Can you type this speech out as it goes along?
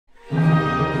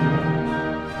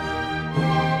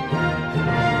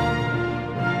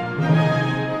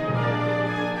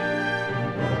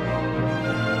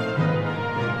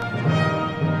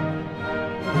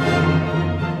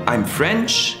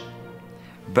French,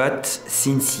 but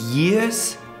since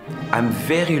years I'm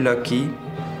very lucky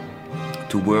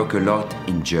to work a lot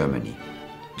in Germany.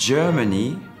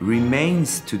 Germany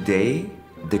remains today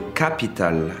the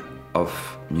capital of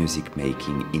music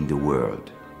making in the world.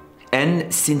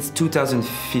 And since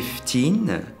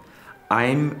 2015,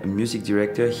 I'm a music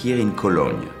director here in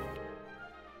Cologne.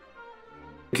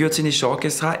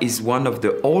 Gürzenich-Orchestra is one of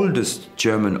the oldest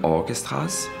German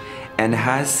orchestras and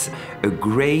has a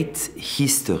great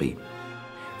history.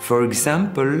 For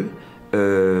example,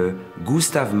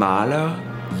 Gustava Mahlera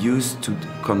used to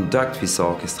conduct this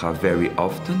orchestra very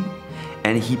often,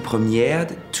 and he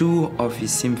premiered two of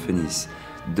his symphonies,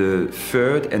 the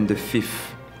third and the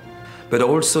fifth. But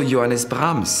also Johannesa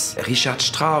Brahmse, Richarda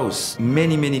Strausse,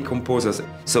 many composers.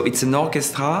 So it's an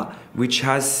orchestra which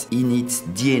has in its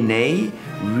DNA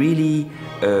really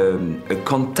a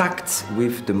contact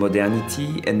with the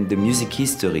modernity and the music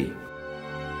history.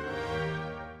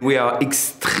 We are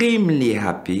extremely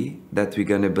happy that we're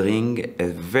going to bring a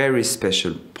very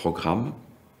special program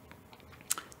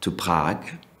to Prague.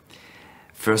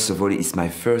 First of all, it's my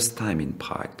first time in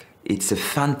Prague. It's a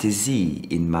fantasy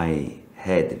in my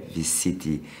head, this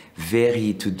city,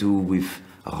 very to do with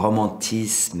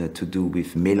romanticism, to do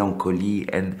with melancholy,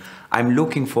 and I'm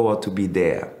looking forward to be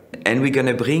there. And we're going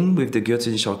to bring with the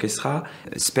Gürzenich-Orchestra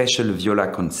a special viola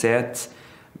concert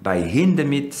by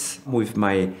Hindemith with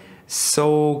my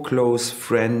so close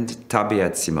friend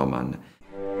Tabea Zimmermann.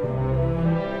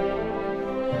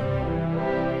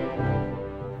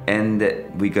 And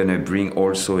we're going to bring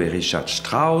also a Richarda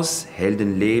Strausse,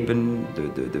 Heldenleben,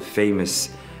 the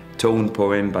famous tone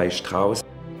poem by Strauss.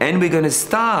 And we're going to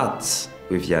start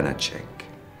with Janáček.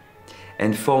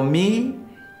 And for me,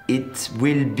 it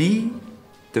will be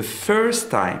the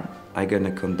first time I'm going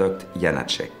to conduct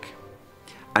Janáček.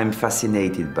 I'm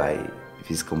fascinated by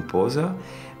this composer,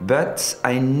 but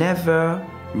I never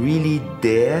really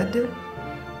dared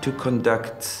to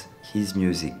conduct his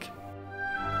music.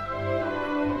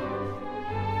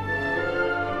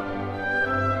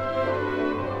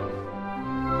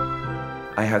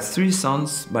 I have three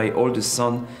sons. My oldest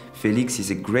son, Felix, is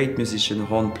a great musician,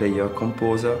 horn player,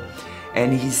 composer,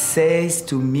 and he says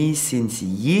to me since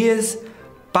years,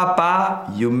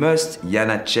 "Papa, you must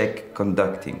Janáček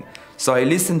conducting." So I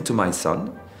listen to my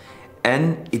son,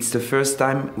 and it's the first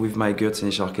time with my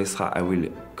Gürzenich-Orchestra I will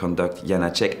conduct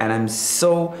Janáček, and I'm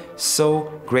so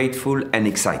grateful and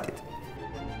excited.